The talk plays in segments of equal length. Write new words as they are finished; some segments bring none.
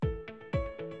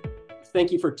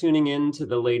Thank you for tuning in to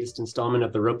the latest installment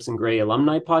of the Ropes and Gray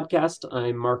Alumni podcast.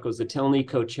 I'm Marko Zatylny,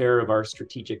 co-chair of our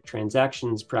strategic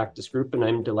transactions practice group, and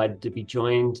I'm delighted to be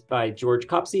joined by George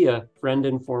Kopcsay, a friend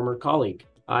and former colleague.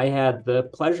 I had the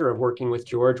pleasure of working with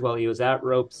George while he was at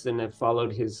Ropes and have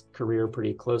followed his career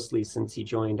pretty closely since he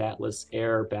joined Atlas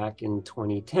Air back in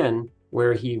 2010,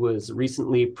 where he was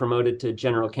recently promoted to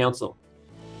general counsel.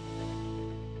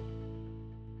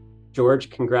 George,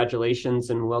 congratulations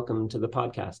and welcome to the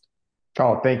podcast.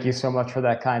 Oh, thank you so much for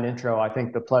that kind intro. I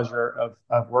think the pleasure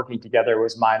of working together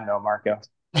was mine, though, Marko.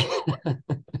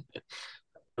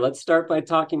 Let's start by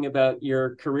talking about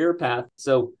your career path.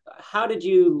 So how did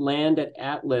you land at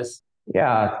Atlas?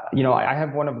 Yeah, I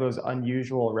have one of those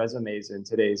unusual resumes in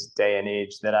today's day and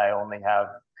age that I only have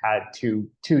had two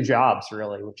jobs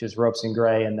really, which is Ropes and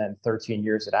Gray, and then 13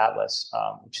 years at Atlas,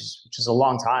 which is a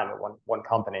long time at one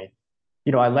company.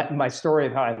 My story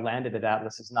of how I landed at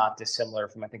Atlas is not dissimilar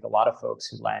from, I think, a lot of folks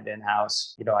who land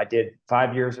in-house. I did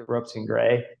 5 years at Ropes and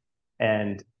Gray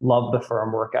and loved the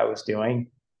firm work I was doing.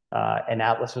 And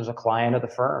Atlas was a client of the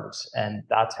firm's. And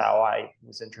that's how I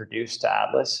was introduced to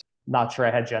Atlas. Not sure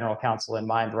I had general counsel in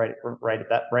mind right at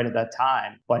that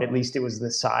time, but at least it was the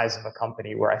size of a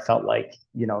company where I felt like,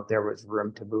 there was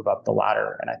room to move up the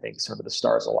ladder. And I think sort of the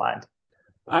stars aligned.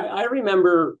 I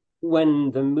remember when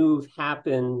the move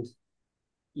happened,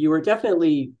 you were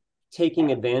definitely taking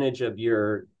advantage of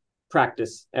your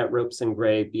practice at Ropes and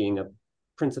Gray, being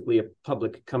principally a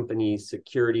public company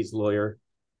securities lawyer.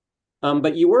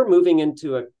 But you were moving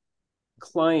into a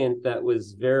client that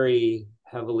was very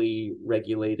heavily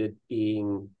regulated,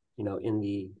 being, in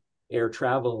the air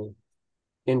travel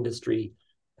industry.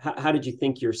 How did you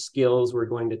think your skills were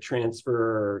going to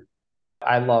transfer?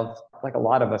 I love, like a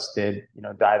lot of us did,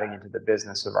 diving into the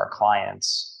business of our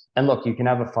clients. And look, you can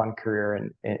have a fun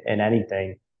career in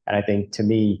anything. And I think to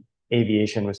me,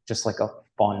 aviation was just like a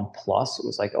fun plus. It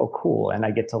was like, oh, cool. And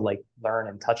I get to learn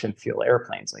and touch and feel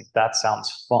airplanes. Like that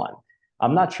sounds fun.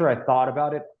 I'm not sure I thought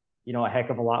about it, a heck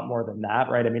of a lot more than that,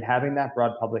 right? I mean, having that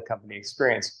broad public company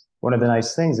experience, one of the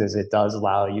nice things is it does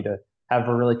allow you to have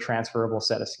a really transferable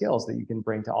set of skills that you can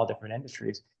bring to all different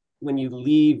industries. When you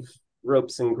leave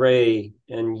Ropes and Gray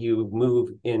and you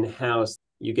move in-house,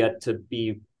 you get to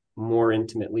be more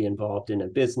intimately involved in a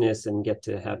business and get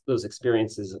to have those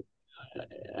experiences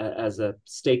as a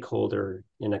stakeholder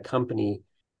in a company.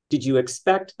 Did you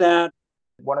expect that?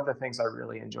 One of the things I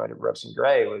really enjoyed at Ropes and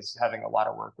Gray was having a lot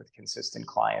of work with consistent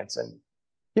clients and,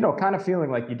 kind of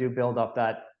feeling like you do build up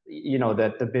that,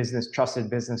 that the trusted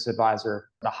business advisor,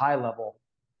 the high level,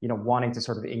 wanting to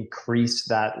sort of increase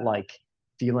that,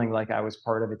 feeling like I was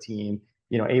part of a team,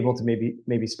 able to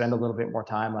maybe spend a little bit more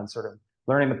time on sort of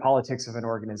learning the politics of an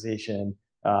organization,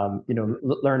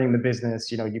 learning the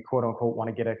business, you quote unquote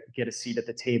want to get a seat at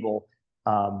the table.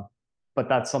 But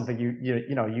that's something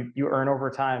you earn over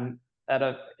time at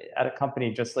a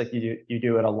company, just like you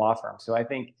do at a law firm. So I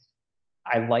think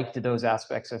I liked those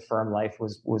aspects of firm life,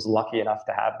 was lucky enough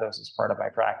to have those as part of my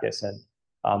practice.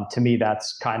 And to me,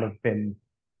 that's kind of been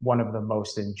one of the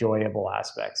most enjoyable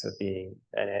aspects of being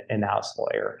an in-house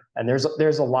lawyer. And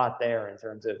there's a lot there in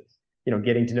terms of,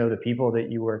 getting to know the people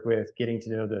that you work with, getting to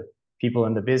know the people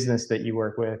in the business that you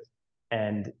work with,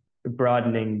 and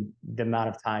broadening the amount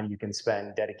of time you can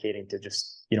spend dedicating to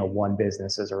just, one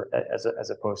business as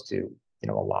opposed to,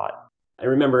 a lot. I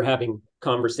remember having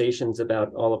conversations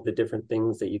about all of the different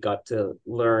things that you got to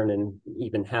learn and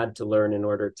even had to learn in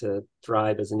order to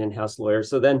thrive as an in-house lawyer.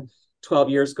 So then 12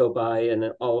 years go by and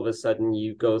then all of a sudden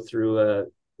you go through a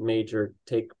major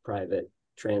take private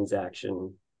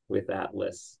transaction with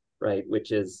Atlas, right?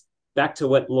 Which is back to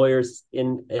what lawyers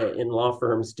in law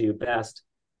firms do best.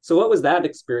 So what was that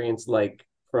experience like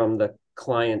from the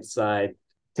client side?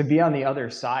 To be on the other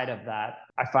side of that,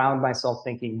 I found myself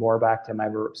thinking more back to my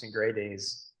Ropes and Gray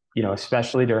days,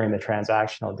 especially during the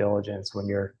transactional diligence when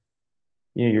you're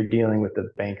dealing with the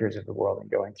bankers of the world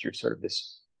and going through sort of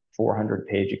this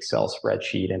 400-page Excel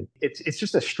spreadsheet. And it's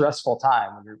just a stressful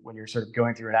time when you're sort of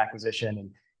going through an acquisition and,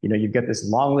 you've got this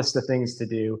long list of things to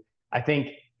do. I think,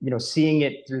 seeing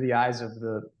it through the eyes of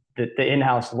the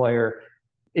in-house lawyer,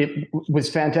 it was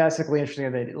fantastically interesting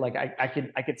that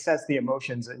I could sense the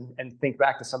emotions and think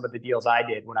back to some of the deals I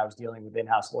did when I was dealing with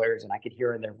in-house lawyers, and I could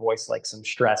hear in their voice some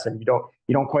stress, and you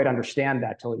don't quite understand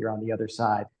that till you're on the other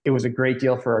side. It was a great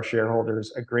deal for our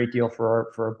shareholders, a great deal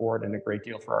for our board, and a great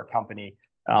deal for our company.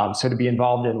 So to be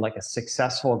involved in a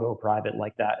successful go private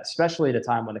like that, especially at a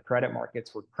time when the credit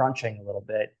markets were crunching a little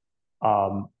bit,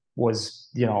 was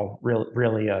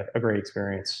really a great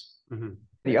experience. Mm-hmm.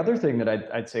 The other thing that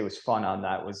I'd say was fun on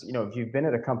that was, if you've been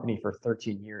at a company for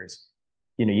 13 years,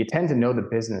 you tend to know the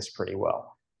business pretty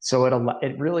well. So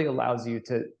it really allows you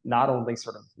to not only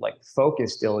sort of like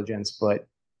focus diligence, but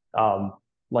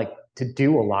like to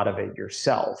do a lot of it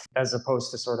yourself, as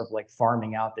opposed to sort of like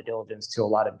farming out the diligence to a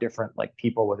lot of different like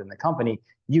people within the company.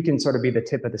 You can sort of be the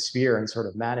tip of the spear and sort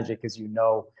of manage it because you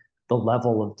know the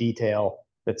level of detail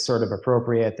that's sort of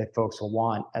appropriate that folks will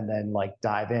want, and then like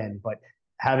dive in. But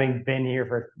having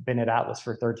been at Atlas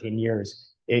for 13 years,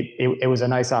 it was a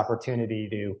nice opportunity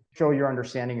to show your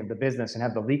understanding of the business and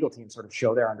have the legal team sort of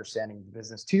show their understanding of the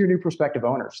business to your new prospective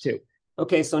owners too.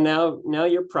 Okay, so now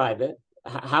you're private.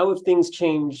 How have things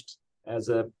changed as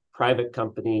a private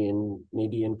company, and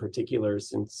maybe in particular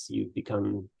since you've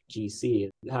become GC?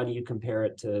 How do you compare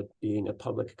it to being a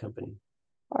public company?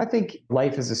 I think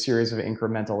life is a series of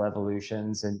incremental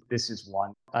evolutions, and this is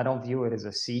one. I don't view it as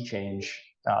a sea change.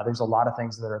 There's a lot of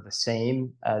things that are the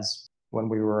same as when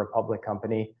we were a public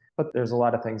company, but there's a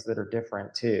lot of things that are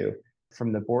different too.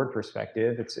 From the board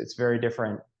perspective, it's very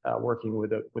different working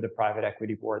with a private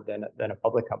equity board than a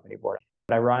public company board.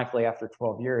 But ironically, after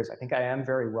 12 years, I think I am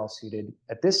very well suited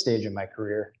at this stage of my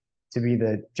career to be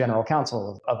the general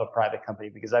counsel of a private company,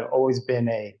 because I've always been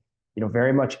a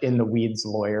very much in the weeds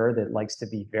lawyer that likes to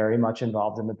be very much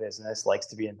involved in the business, likes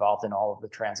to be involved in all of the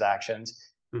transactions.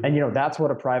 Mm-hmm. And, that's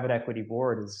what a private equity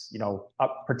board is,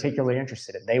 particularly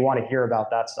interested in. They want to hear about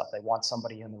that stuff. They want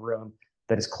somebody in the room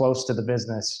that is close to the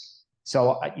business.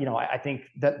 So, I think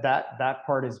that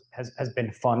part has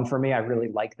been fun for me. I really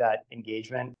like that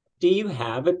engagement. Do you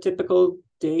have a typical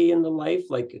day in the life?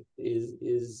 Like,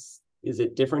 is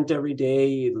it different every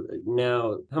day?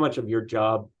 Now, how much of your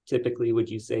job typically would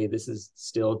you say this is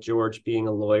still George being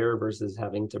a lawyer versus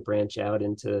having to branch out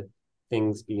into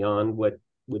things beyond what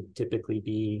would typically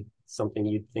be something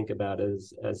you'd think about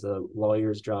as a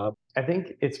lawyer's job? I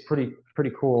think it's pretty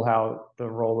cool how the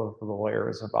role of the lawyer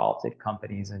has evolved at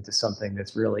companies into something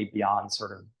that's really beyond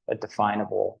sort of a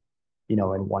definable, in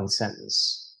one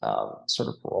sentence sort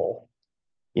of role.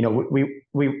 We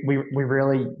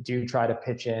really do try to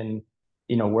pitch in,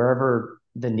 wherever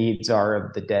the needs are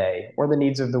of the day or the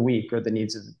needs of the week or the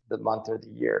needs of the month or the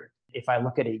year. If I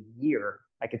look at a year,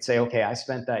 I could say, okay, I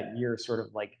spent that year sort of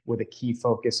like with a key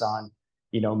focus on,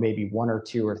 maybe one or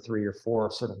two or three or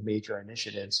four sort of major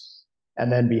initiatives.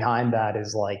 And then behind that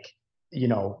is like,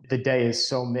 the day is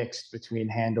so mixed between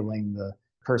handling the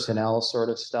personnel sort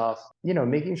of stuff,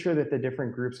 making sure that the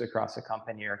different groups across the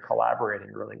company are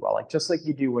collaborating really well. Like just like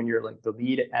you do when you're like the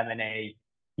lead M&A,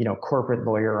 corporate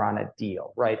lawyer on a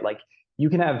deal, right? Like you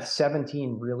can have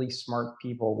 17 really smart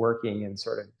people working in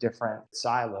sort of different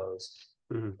silos.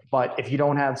 Mm-hmm. But if you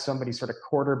don't have somebody sort of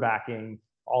quarterbacking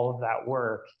all of that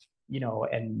work,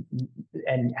 and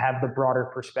have the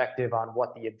broader perspective on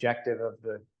what the objective of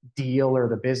the deal or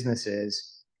the business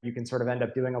is, you can sort of end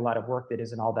up doing a lot of work that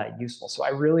isn't all that useful. So I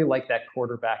really like that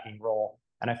quarterbacking role.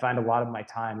 And I find a lot of my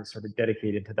time is sort of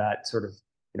dedicated to that sort of,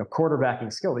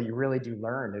 quarterbacking skill that you really do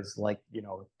learn is like,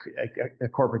 a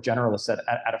corporate generalist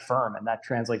at a firm. And that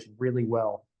translates really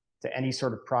well to any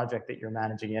sort of project that you're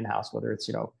managing in-house, whether it's,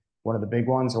 one of the big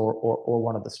ones or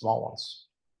one of the small ones.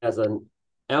 As an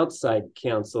outside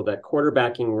counsel, that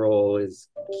quarterbacking role is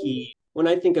key. When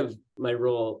I think of my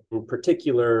role in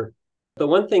particular, the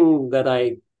one thing that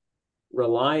I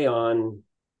rely on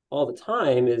all the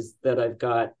time is that I've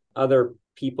got other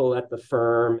people at the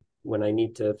firm when I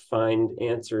need to find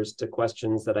answers to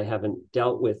questions that I haven't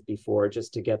dealt with before,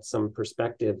 just to get some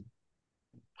perspective.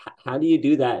 How do you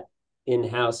do that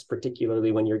in-house,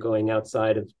 particularly when you're going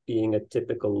outside of being a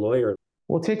typical lawyer?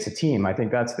 Well, it takes a team. I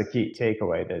think that's the key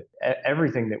takeaway, that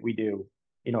everything that we do,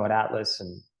 at Atlas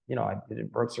and, at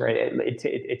Ropes, right,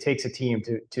 it takes a team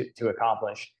to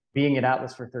accomplish. Being at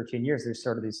Atlas for 13 years, there's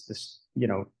sort of this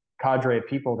cadre of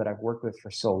people that I've worked with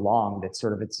for so long that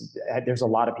sort of there's a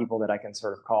lot of people that I can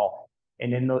sort of call.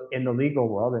 And in the legal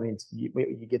world, I mean,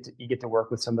 you get to work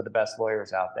with some of the best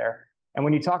lawyers out there. And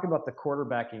when you talk about the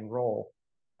quarterbacking role,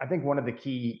 I think one of the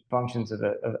key functions of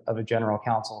a general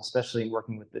counsel, especially in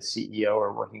working with the CEO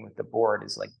or working with the board,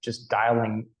 is like just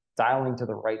dialing to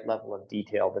the right level of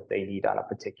detail that they need on a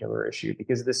particular issue,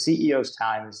 because the CEO's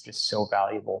time is just so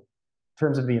valuable in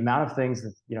terms of the amount of things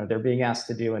that they're being asked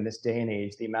to do in this day and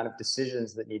age, the amount of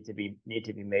decisions that need to be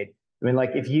made. I mean,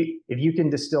 like if you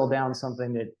can distill down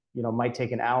something that might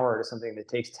take an hour to something that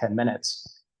takes 10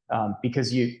 minutes,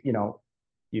 because you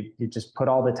just put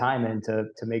all the time in to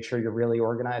make sure you're really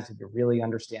organized and you really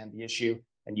understand the issue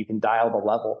and you can dial the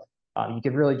level. You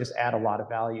can really just add a lot of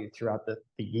value throughout the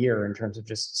year in terms of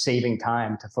just saving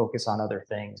time to focus on other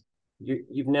things.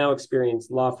 You've now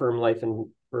experienced law firm life and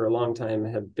for a long time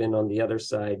have been on the other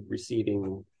side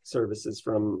receiving services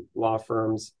from law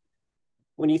firms.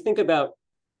 When you think about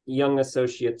young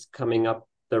associates coming up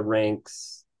the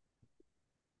ranks,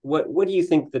 what do you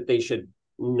think that they should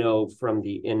know from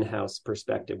the in-house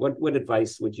perspective? What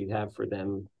advice would you have for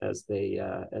them as they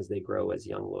grow as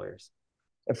young lawyers?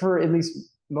 For at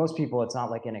least most people, it's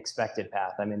not like an expected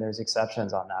path. I mean, there's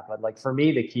exceptions on that, but like for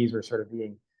me, the keys were sort of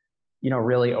being,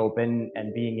 really open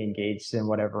and being engaged in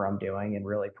whatever I'm doing and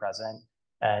really present.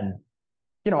 And,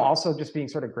 also just being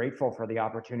sort of grateful for the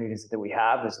opportunities that we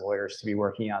have as lawyers to be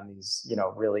working on these,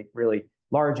 really, really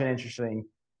large and interesting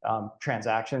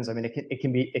transactions. I mean,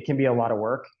 it can be a lot of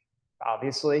work,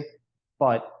 obviously,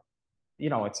 but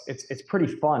it's pretty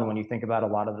fun when you think about a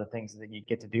lot of the things that you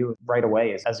get to do right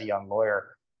away as a young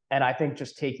lawyer. And I think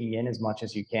just taking in as much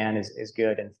as you can is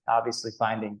good. And obviously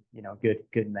finding,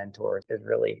 good mentors is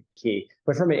really key.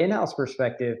 But from an in-house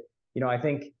perspective, I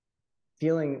think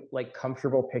feeling like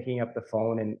comfortable picking up the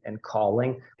phone and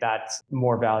calling, that's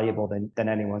more valuable than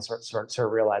anyone sort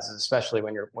of realizes, especially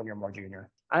when you're more junior.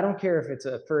 I don't care if it's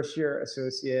a first year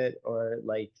associate or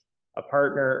like a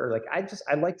partner, or like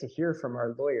I'd like to hear from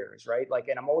our lawyers, right? Like,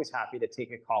 and I'm always happy to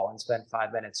take a call and spend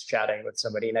 5 minutes chatting with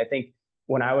somebody. And I think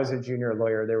when I was a junior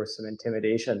lawyer, there was some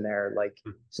intimidation there, like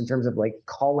in terms of like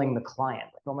calling the client.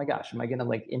 Like, oh my gosh, am I going to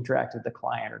like interact with the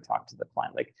client or talk to the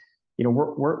client? Like,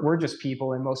 we're just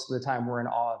people, and most of the time we're in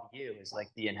awe of you as like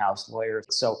the in-house lawyers.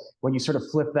 So when you sort of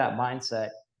flip that mindset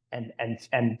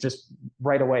and just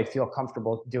right away feel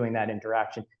comfortable doing that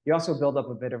interaction, you also build up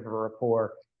a bit of a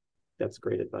rapport. That's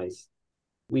great advice.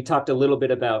 We talked a little bit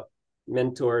about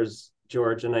mentors,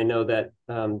 George, and I know that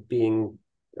being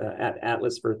at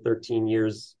Atlas for 13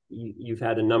 years, you've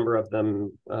had a number of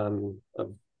them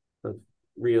of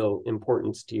real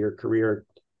importance to your career.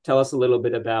 Tell us a little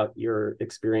bit about your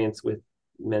experience with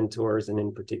mentors, and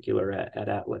in particular at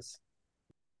Atlas.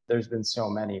 There's been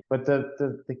so many, but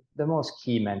the most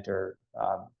key mentor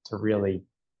to really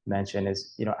mention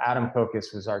is, Adam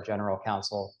Kokas was our general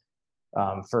counsel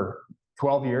for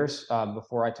 12 years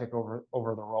before I took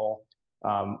over the role.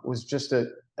 Was just a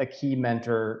key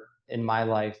mentor in my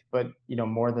life, but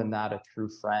more than that, a true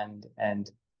friend. And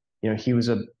he was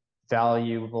a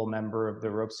valuable member of the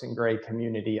Ropes and Gray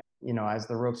community. As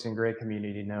the Ropes and Gray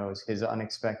community knows, his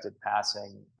unexpected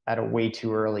passing at a way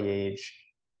too early age,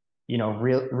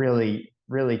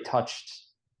 really touched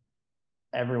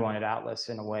everyone at Atlas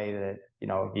in a way that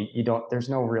you don't. There's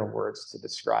no real words to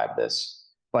describe this,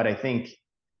 but I think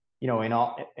in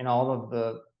all of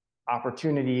the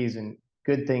opportunities and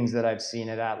good things that I've seen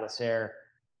at Atlas Air,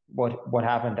 what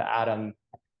happened to Adam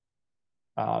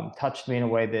touched me in a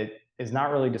way that is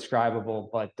not really describable,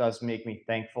 but does make me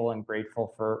thankful and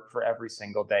grateful for every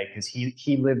single day, because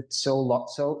he lived so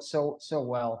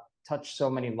well, touched so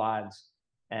many lives,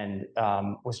 and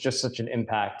was just such an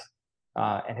impact.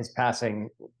 And his passing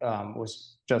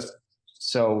was just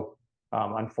so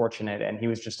unfortunate, and he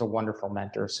was just a wonderful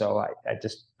mentor. So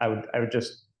I would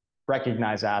just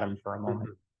recognize Adam for a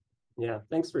moment. Yeah,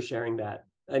 thanks for sharing that.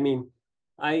 I mean,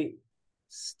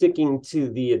 sticking to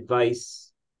the advice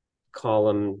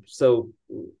column. So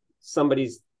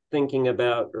somebody's thinking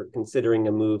about or considering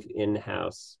a move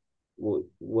in-house.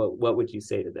 What would you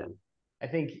say to them? I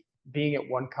think being at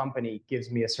one company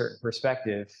gives me a certain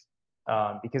perspective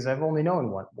because I've only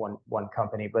known one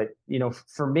company. But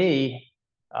for me,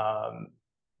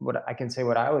 what I can say,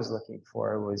 what I was looking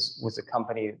for was a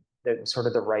company that was sort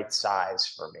of the right size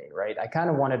for me, right? I kind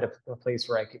of wanted a place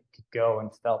where I could go and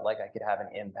felt like I could have an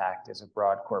impact as a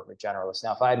broad corporate generalist.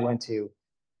 Now, if I had went to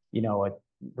a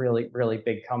really, really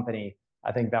big company,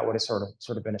 I think that would have sort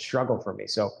of been a struggle for me.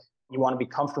 So you want to be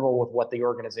comfortable with what the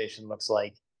organization looks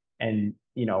like, and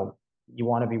you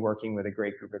want to be working with a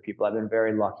great group of people. I've been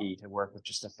very lucky to work with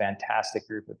just a fantastic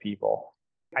group of people.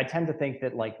 I tend to think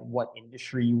that like what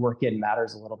industry you work in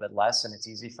matters a little bit less, and it's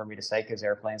easy for me to say because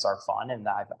airplanes are fun, and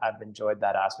I've enjoyed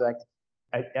that aspect.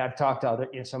 I've talked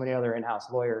to so many other in-house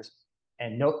lawyers,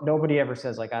 and nobody ever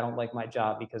says like I don't like my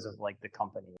job because of like the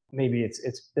company. Maybe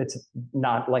it's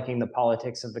not liking the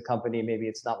politics of the company. Maybe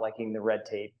it's not liking the red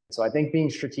tape. So I think being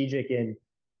strategic in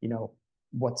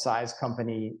what size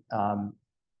company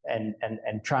and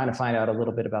trying to find out a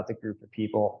little bit about the group of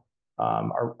people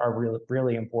are really,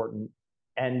 really important.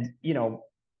 And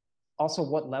also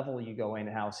what level you go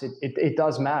in-house, it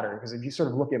does matter, because if you sort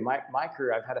of look at my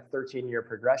career, I've had a 13-year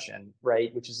progression,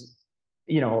 right? Which is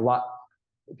a lot.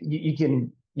 You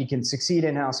can succeed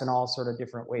in-house in all sort of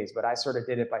different ways, but I sort of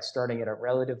did it by starting at a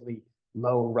relatively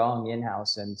low rung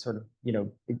in-house and sort of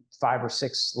 5 or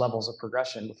 6 levels of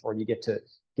progression before you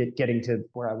getting to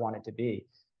where I wanted to be.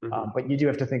 Mm-hmm. But you do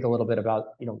have to think a little bit about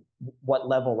what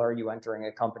level are you entering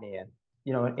a company in.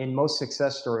 In most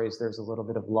success stories, there's a little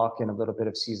bit of luck and a little bit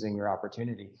of seizing your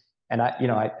opportunity. And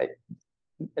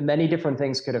many different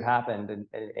things could have happened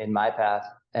in my path.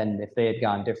 And if they had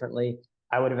gone differently,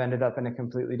 I would have ended up in a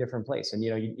completely different place. And,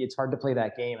 it's hard to play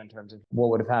that game in terms of what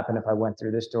would have happened if I went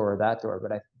through this door or that door.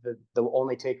 But the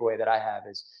only takeaway that I have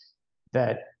is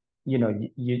that,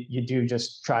 you do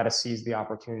just try to seize the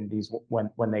opportunities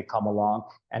when they come along.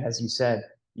 And as you said,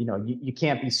 you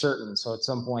can't be certain. So at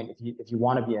some point, if you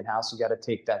want to be in-house, you got to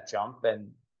take that jump, and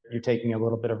you're taking a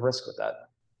little bit of risk with that.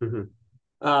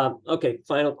 Okay,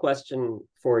 final question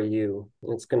for you.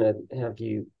 It's going to have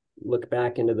you look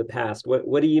back into the past.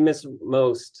 What do you miss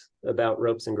most about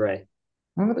Ropes and Gray?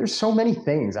 Well, there's so many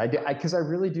things because I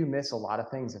really do miss a lot of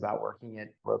things about working at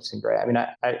Ropes and Gray. I mean,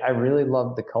 I really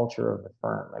loved the culture of the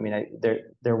firm. I mean,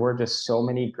 there were just so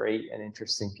many great and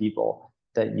interesting people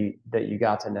that you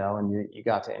got to know and you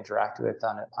got to interact with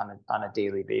on a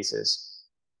daily basis.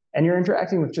 And you're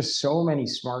interacting with just so many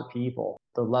smart people.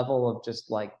 The level of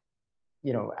just like,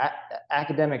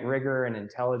 academic rigor and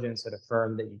intelligence at a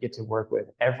firm that you get to work with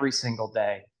every single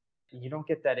day. You don't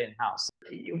get that in-house.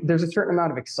 There's a certain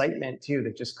amount of excitement too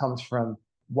that just comes from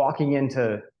walking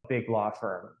into a big law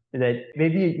firm that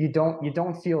maybe you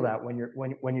don't feel that when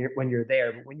you're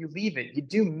there, but when you leave it, you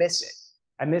do miss it.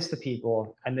 I miss the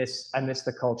people. I miss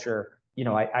the culture.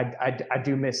 I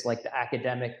do miss like the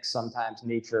academic sometimes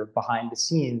nature behind the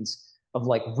scenes of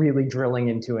like really drilling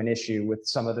into an issue with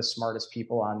some of the smartest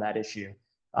people on that issue,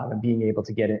 and being able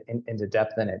to get into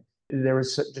depth in it. There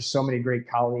was just so many great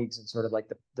colleagues and sort of like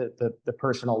the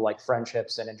personal like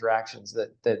friendships and interactions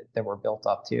that were built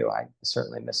up too. I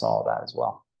certainly miss all of that as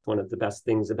well. One of the best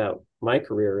things about my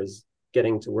career is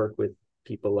getting to work with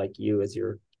people like you as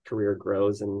your career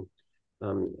grows, and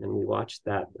we watch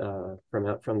that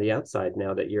from the outside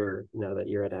now that you're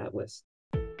at Atlas.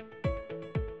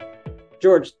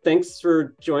 George, thanks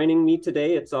for joining me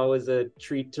today. It's always a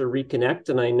treat to reconnect,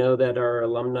 and I know that our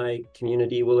alumni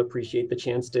community will appreciate the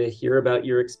chance to hear about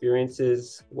your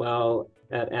experiences while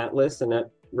at Atlas and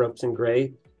at Ropes and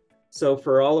Gray. So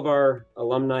for all of our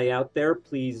alumni out there,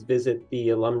 please visit the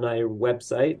alumni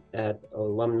website at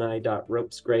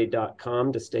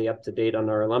alumni.ropesgray.com to stay up to date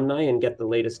on our alumni and get the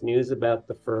latest news about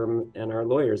the firm and our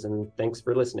lawyers. And thanks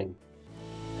for listening.